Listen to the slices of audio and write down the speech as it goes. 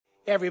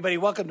Hey everybody,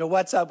 welcome to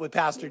What's Up with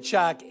Pastor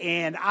Chuck,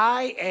 and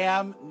I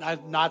am,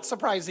 not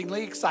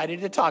surprisingly,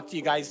 excited to talk to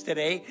you guys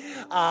today.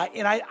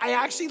 And I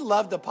actually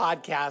love the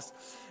podcast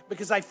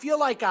because I feel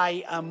like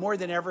I, more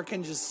than ever,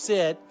 can just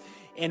sit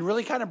and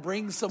really kind of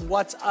bring some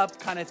what's up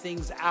kind of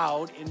things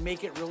out and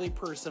make it really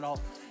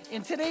personal.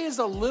 And today is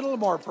a little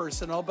more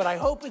personal, but I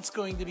hope it's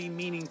going to be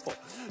meaningful.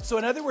 So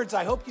in other words,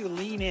 I hope you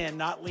lean in,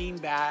 not lean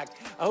back.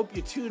 I hope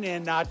you tune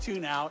in, not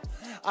tune out,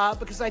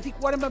 because I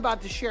think what I'm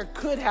about to share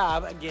could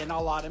have, again,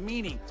 a lot of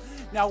meaning.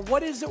 Now,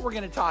 what is it we're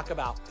going to talk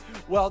about?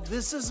 Well,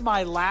 this is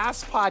my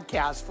last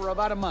podcast for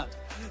about a month.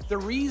 The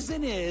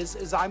reason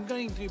is I'm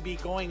going to be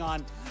going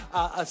on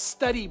a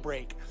study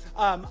break,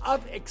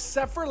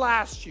 except for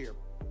last year.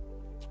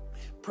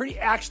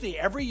 Actually,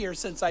 every year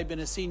since I've been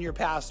a senior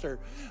pastor,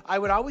 I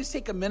would always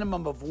take a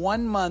minimum of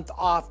 1 month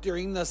off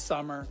during the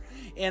summer,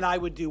 and I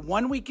would do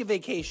 1 week of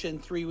vacation,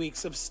 3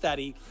 weeks of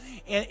study,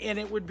 and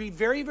it would be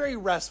very, very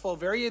restful,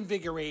 very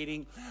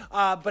invigorating,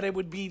 but it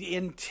would be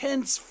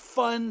intense,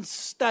 fun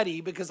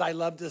study because I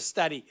love to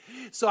study.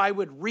 So I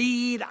would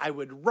read, I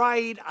would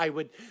write, I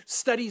would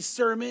study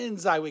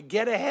sermons, I would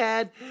get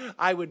ahead,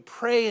 I would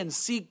pray and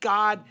seek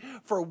God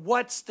for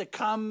what's to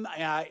come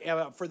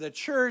for the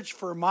church,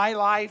 for my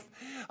life,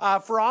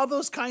 for all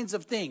those kinds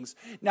of things.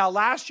 Now,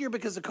 last year,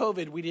 because of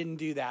COVID, we didn't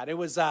do that. It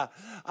was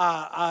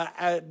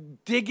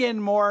dig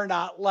in more,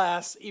 not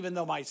less, even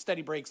though my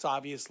study breaks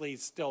obviously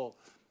still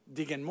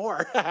dig in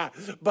more.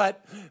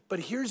 But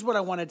here's what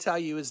I want to tell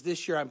you is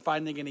this year I'm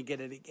finally going to get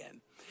it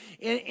again.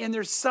 And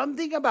there's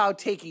something about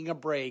taking a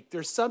break.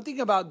 There's something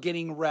about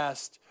getting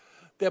rest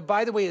that,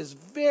 by the way, is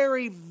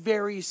very,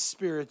 very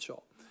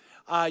spiritual.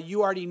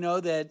 You already know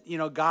that,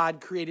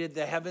 God created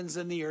the heavens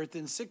and the earth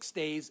in 6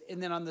 days,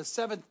 and then on the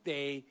seventh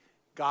day,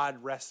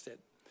 God rested.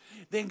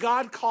 Then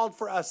God called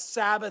for a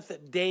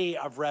Sabbath day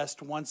of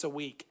rest once a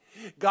week.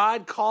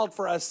 God called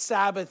for a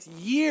Sabbath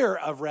year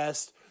of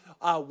rest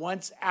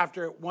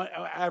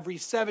every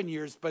 7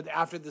 years, but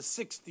after the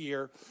 6th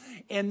year.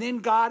 And then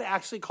God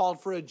actually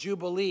called for a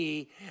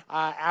Jubilee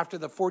after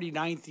the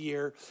 49th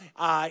year,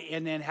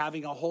 and then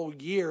having a whole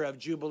year of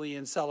Jubilee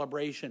and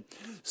celebration.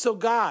 So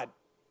God,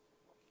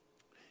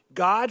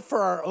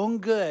 for our own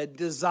good,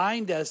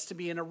 designed us to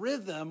be in a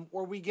rhythm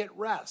where we get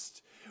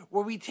rest,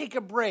 where we take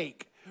a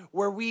break,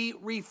 where we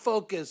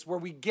refocus, where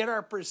we get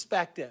our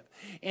perspective.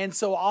 And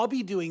so I'll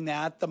be doing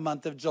that the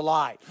month of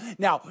July.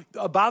 Now,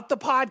 about the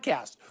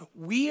podcast,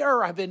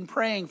 have been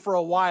praying for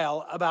a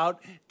while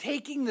about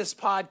taking this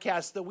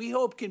podcast that we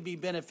hope can be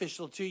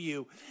beneficial to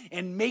you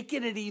and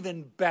making it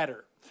even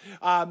better.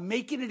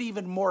 Making it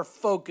even more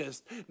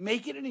focused,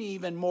 making it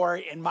even more,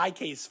 in my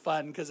case,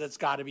 fun, because it's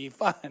got to be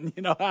fun.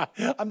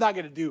 I'm not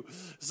going to do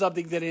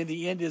something that in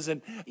the end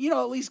isn't,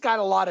 at least got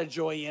a lot of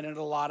joy in it,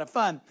 a lot of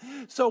fun.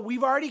 So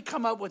we've already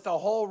come up with a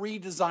whole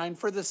redesign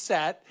for the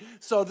set.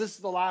 So this is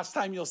the last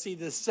time you'll see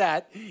this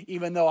set,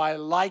 even though I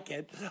like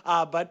it.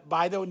 But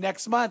by the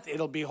next month,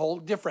 it'll be whole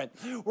different.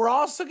 We're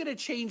also going to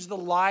change the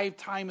live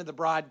time of the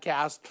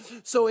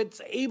broadcast so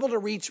it's able to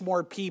reach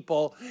more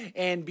people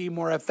and be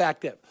more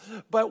effective.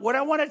 But what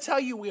I want to tell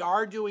you we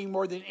are doing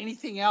more than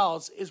anything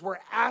else is we're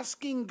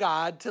asking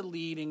God to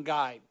lead and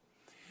guide.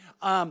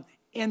 And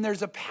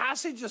there's a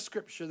passage of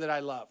scripture that I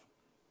love.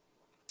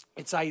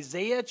 It's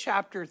Isaiah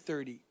chapter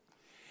 30.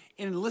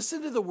 And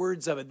listen to the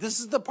words of it.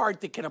 This is the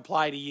part that can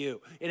apply to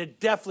you. And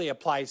it definitely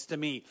applies to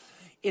me.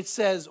 It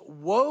says,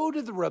 "Woe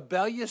to the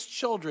rebellious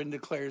children,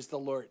 declares the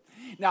Lord."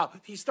 Now,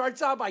 he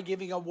starts out by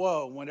giving a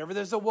woe. Whenever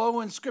there's a woe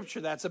in scripture,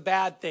 that's a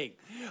bad thing.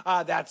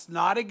 That's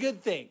not a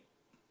good thing.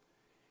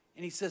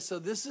 And he says, so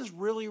this is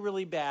really,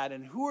 really bad.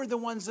 And who are the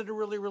ones that are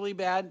really, really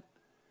bad?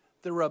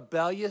 The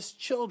rebellious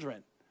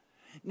children.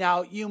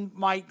 Now, you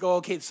might go,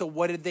 okay, so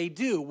what did they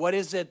do? What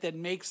is it that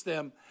makes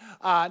them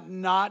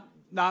not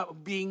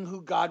being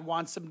who God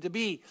wants them to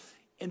be?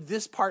 And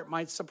this part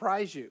might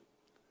surprise you.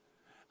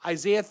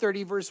 Isaiah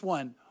 30, verse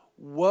 1.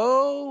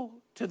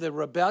 "Woe to the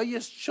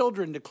rebellious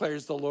children,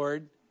 declares the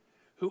Lord,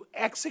 who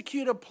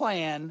execute a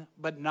plan,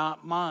 but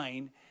not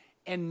mine,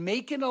 and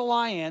make an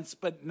alliance,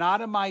 but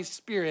not of my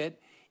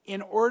spirit, in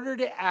order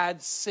to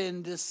add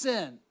sin to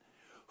sin,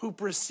 who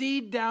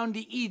proceed down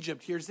to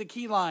Egypt," here's the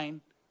key line,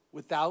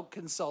 "without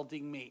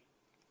consulting me."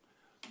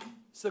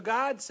 So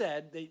God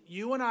said that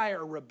you and I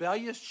are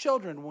rebellious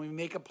children when we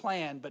make a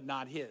plan, but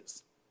not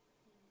his.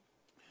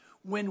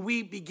 When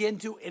we begin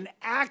to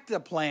enact a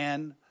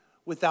plan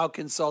without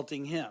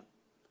consulting him.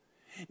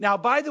 Now,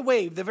 by the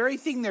way, the very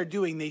thing they're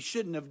doing, they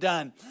shouldn't have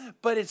done.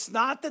 But it's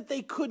not that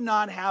they could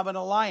not have an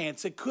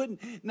alliance. They could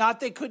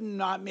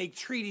not make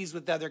treaties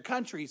with other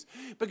countries.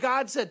 But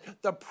God said,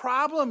 the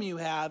problem you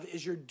have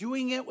is you're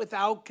doing it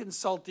without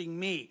consulting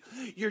me.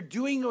 You're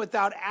doing it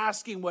without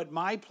asking what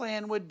my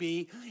plan would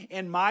be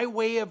and my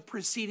way of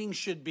proceeding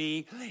should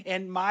be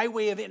and my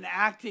way of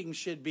enacting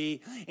should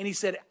be. And he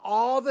said,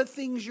 all the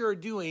things you're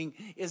doing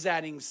is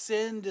adding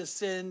sin to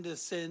sin to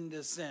sin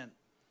to sin.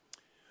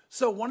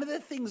 So one of the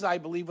things I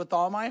believe with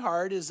all my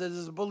heart is that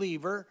as a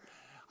believer,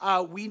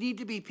 we need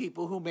to be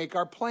people who make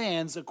our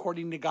plans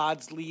according to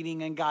God's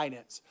leading and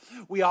guidance.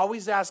 We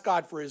always ask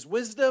God for his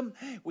wisdom,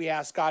 we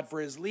ask God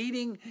for his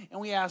leading, and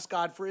we ask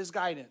God for his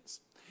guidance.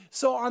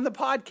 So on the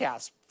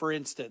podcast, for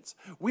instance,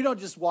 we don't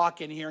just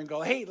walk in here and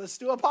go, hey, let's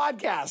do a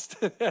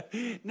podcast.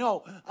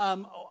 No,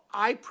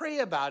 I pray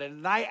about it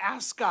and I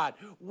ask God,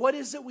 what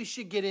is it we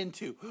should get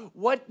into?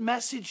 What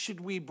message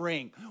should we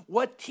bring?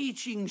 What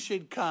teaching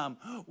should come?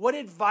 What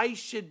advice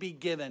should be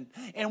given?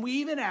 And we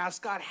even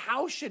ask God,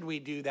 how should we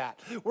do that?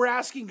 We're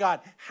asking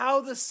God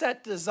how the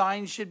set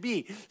design should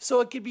be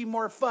so it could be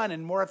more fun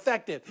and more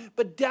effective,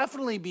 but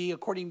definitely be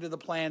according to the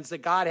plans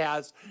that God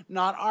has,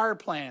 not our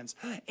plans.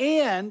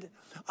 And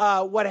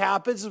what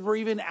happens is we're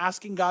even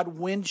asking God,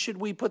 when should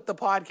we put the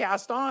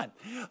podcast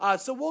on?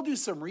 So we'll do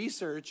some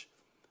research,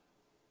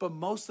 but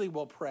mostly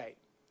we'll pray.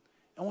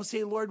 And we'll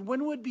say, Lord,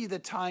 when would be the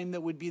time that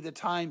would be the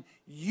time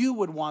you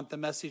would want the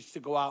message to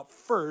go out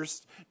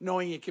first,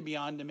 knowing it could be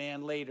on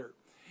demand later?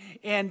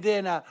 And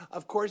then,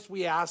 of course,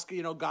 we ask,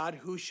 God,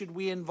 who should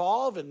we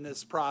involve in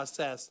this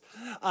process?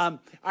 I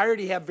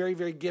already have very,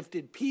 very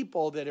gifted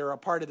people that are a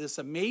part of this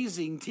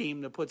amazing team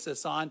that puts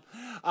this on.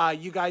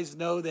 You guys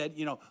know that,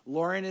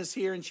 Lauren is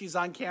here and she's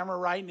on camera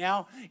right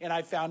now. And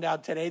I found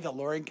out today that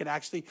Lauren can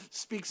actually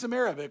speak some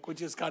Arabic,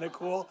 which is kind of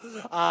cool.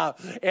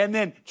 And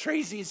then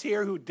Tracy's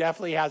here, who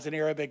definitely has an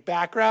Arabic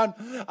background.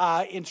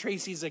 And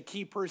Tracy's a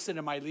key person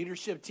in my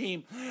leadership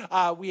team.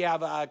 We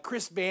have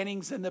Chris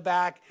Banning's in the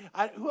back.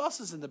 Who else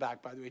is in the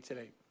back, by the way,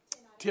 today?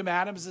 Tim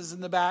Adams is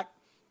in the back.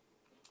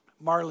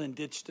 Marlon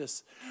ditched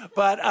us.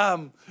 But,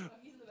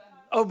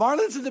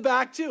 Marlon's in the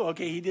back too.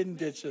 Okay, he didn't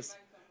ditch us.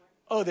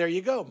 Oh, there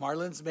you go.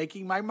 Marlon's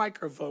making my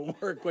microphone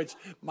work, which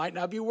might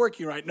not be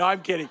working right. No,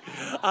 I'm kidding.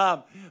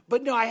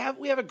 But no,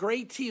 we have a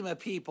great team of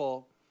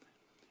people.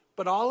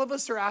 But all of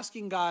us are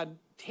asking God,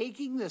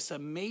 taking this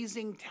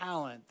amazing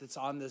talent that's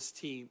on this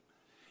team,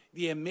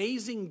 the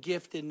amazing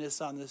giftedness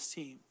on this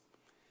team,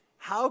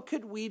 how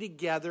could we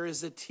together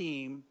as a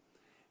team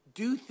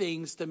do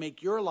things to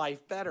make your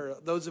life better?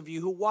 Those of you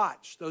who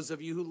watch, those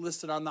of you who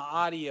listen on the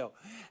audio,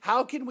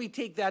 how can we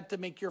take that to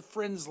make your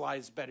friends'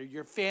 lives better,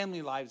 your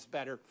family lives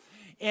better?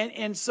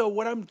 And so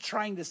what I'm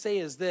trying to say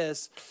is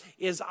this,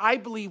 is I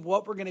believe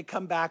what we're going to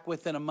come back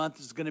with in a month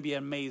is going to be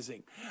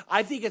amazing.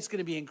 I think it's going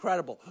to be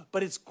incredible,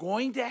 but it's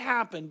going to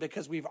happen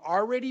because we've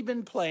already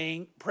been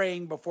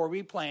praying before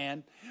we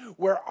plan.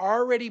 We're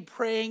already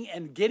praying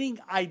and getting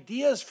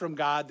ideas from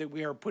God that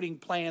we are putting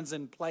plans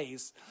in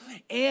place.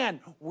 And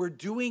we're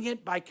doing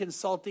it by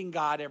consulting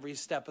God every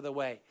step of the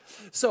way.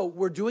 So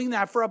we're doing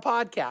that for a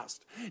podcast.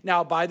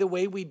 Now, by the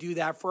way, we do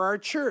that for our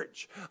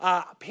church.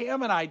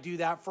 Pam and I do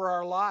that for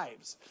our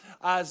lives.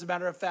 As a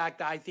matter of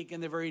fact, I think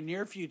in the very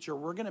near future,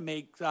 we're going to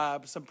make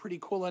some pretty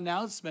cool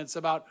announcements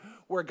about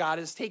where God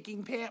is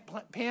taking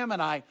Pam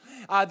and I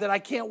that I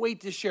can't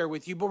wait to share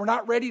with you. But we're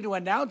not ready to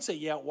announce it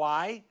yet.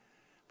 Why?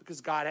 Because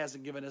God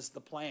hasn't given us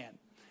the plan.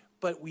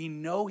 But we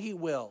know he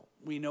will.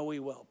 We know he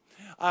will.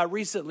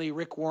 Recently,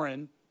 Rick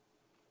Warren,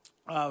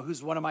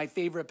 who's one of my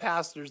favorite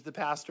pastors, the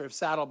pastor of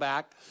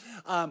Saddleback,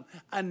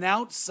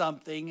 announced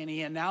something, and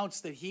he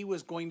announced that he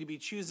was going to be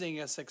choosing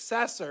a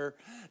successor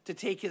to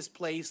take his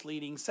place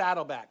leading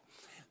Saddleback.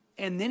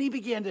 And then he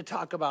began to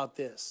talk about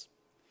this.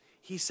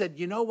 He said,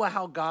 you know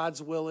how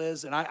God's will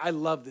is? And I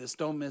love this.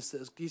 Don't miss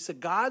this. He said,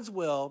 God's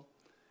will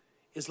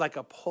is like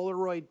a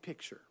Polaroid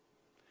picture.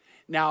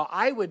 Now,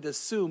 I would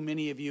assume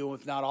many of you,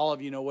 if not all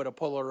of you, know what a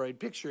Polaroid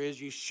picture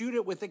is. You shoot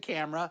it with a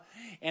camera,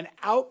 and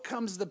out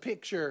comes the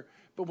picture.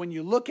 But when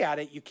you look at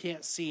it, you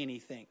can't see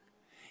anything.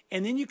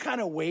 And then you kind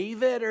of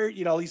wave it, or,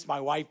 at least my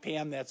wife,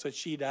 Pam, that's what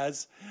she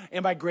does.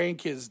 And my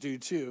grandkids do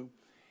too.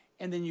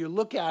 And then you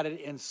look at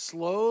it, and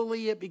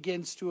slowly it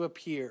begins to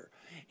appear.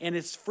 And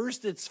it's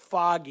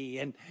foggy,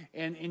 and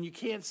you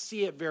can't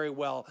see it very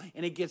well.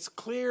 And it gets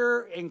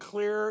clearer and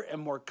clearer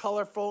and more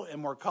colorful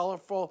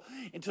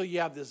until you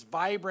have this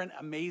vibrant,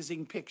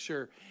 amazing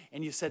picture.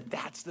 And you said,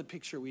 that's the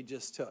picture we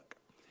just took.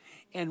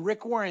 And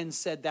Rick Warren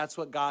said that's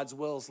what God's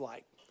will is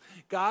like.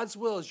 God's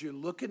will is you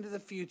look into the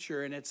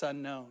future and it's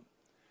unknown.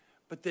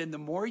 But then the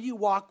more you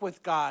walk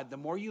with God, the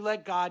more you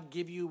let God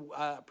give you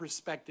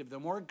perspective, the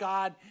more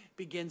God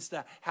begins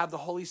to have the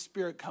Holy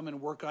Spirit come and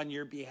work on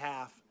your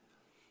behalf,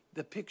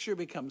 the picture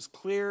becomes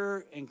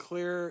clearer and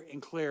clearer and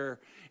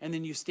clearer, and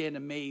then you stand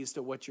amazed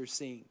at what you're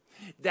seeing.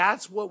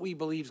 That's what we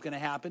believe is going to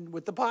happen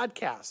with the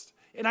podcast.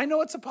 And I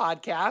know it's a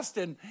podcast,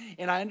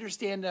 and I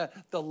understand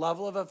the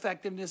level of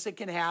effectiveness it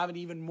can have and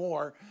even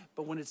more.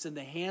 But when it's in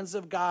the hands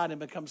of God and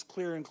becomes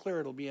clearer and clearer,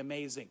 it'll be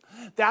amazing.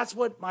 That's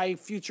what my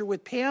future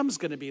with Pam's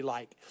going to be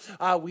like.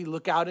 We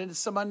look out into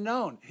some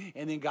unknown,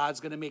 and then God's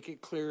going to make it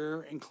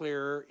clearer and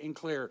clearer and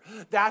clearer.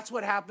 That's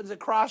what happens at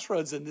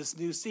Crossroads in this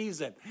new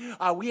season.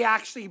 We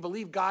actually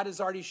believe God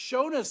has already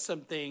shown us some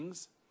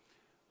things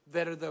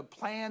that are the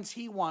plans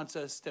he wants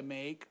us to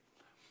make.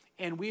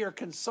 And we are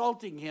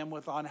consulting him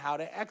on how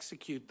to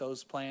execute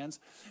those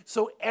plans.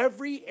 So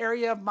every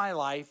area of my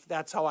life,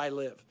 that's how I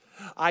live.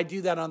 I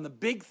do that on the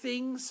big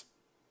things.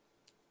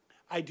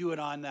 I do it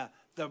on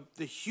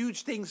the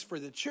huge things for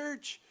the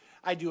church.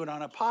 I do it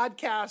on a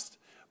podcast.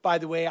 By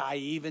the way, I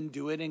even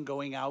do it in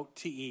going out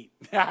to eat.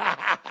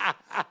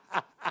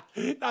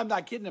 I'm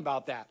not kidding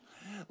about that.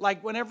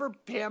 Like whenever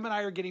Pam and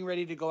I are getting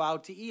ready to go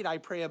out to eat, I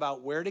pray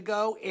about where to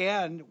go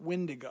and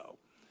when to go.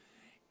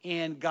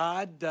 And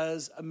God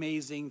does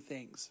amazing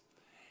things.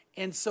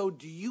 And so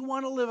do you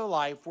want to live a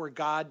life where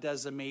God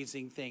does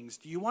amazing things?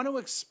 Do you want to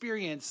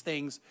experience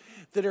things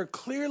that are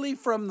clearly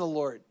from the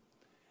Lord?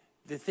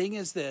 The thing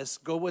is this,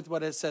 go with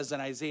what it says in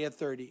Isaiah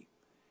 30.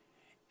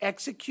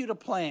 Execute a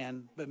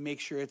plan, but make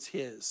sure it's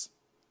His.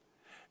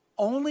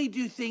 Only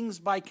do things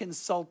by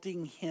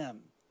consulting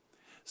Him.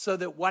 So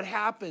that what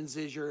happens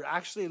is you're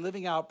actually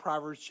living out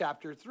Proverbs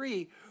chapter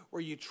 3,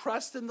 where you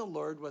trust in the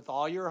Lord with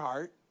all your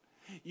heart.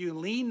 You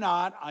lean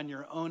not on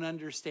your own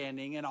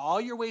understanding. In all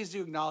your ways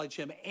to acknowledge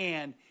Him,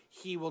 and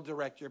He will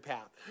direct your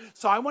path.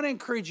 So I want to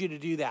encourage you to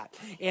do that.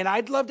 And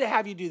I'd love to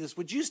have you do this.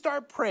 Would you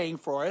start praying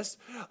for us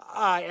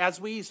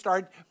as we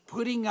start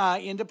putting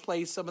into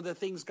place some of the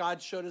things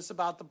God showed us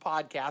about the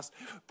podcast?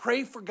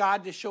 Pray for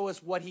God to show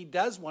us what He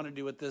does want to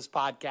do with this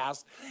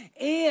podcast.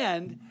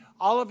 And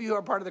all of you who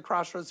are part of the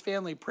Crossroads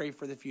family, pray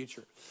for the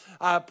future.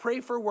 Pray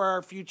for where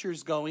our future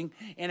is going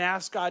and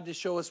ask God to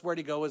show us where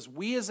to go as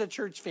we as a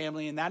church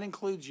family, and that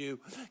includes you,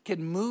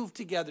 can move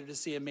together to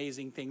see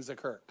amazing things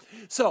occur.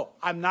 So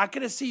I'm not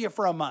going to see you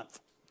for a month.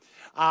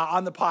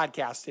 On the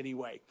podcast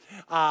anyway.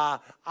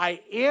 I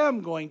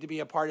am going to be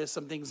a part of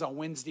some things on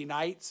Wednesday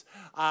nights,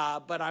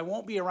 but I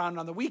won't be around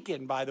on the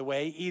weekend, by the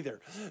way, either.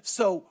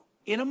 So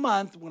in a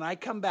month, when I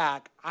come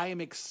back, I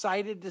am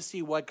excited to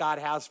see what God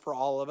has for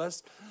all of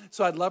us.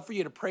 So I'd love for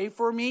you to pray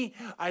for me.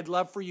 I'd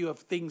love for you, if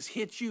things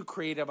hit you,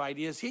 creative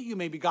ideas hit you,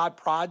 maybe God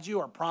prods you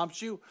or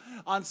prompts you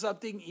on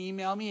something,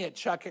 email me at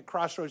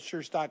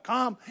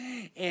chuck@crossroadschurch.com.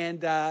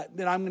 And then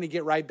I'm going to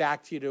get right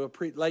back to you to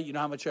let you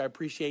know how much I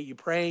appreciate you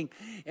praying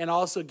and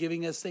also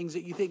giving us things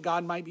that you think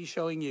God might be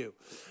showing you.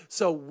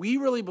 So we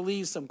really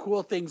believe some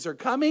cool things are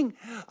coming.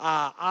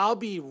 I'll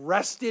be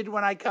rested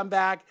when I come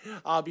back.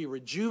 I'll be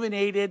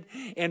rejuvenated.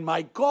 And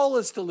my goal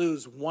is to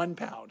lose 1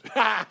 pound.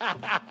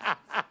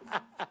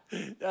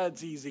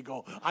 That's an easy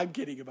goal. I'm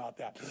kidding about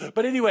that.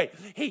 But anyway,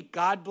 hey,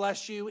 God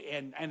bless you.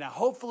 And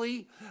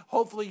hopefully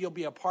you'll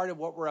be a part of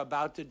what we're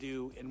about to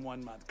do in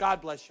 1 month.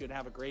 God bless you and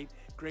have a great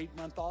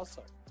month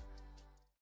also.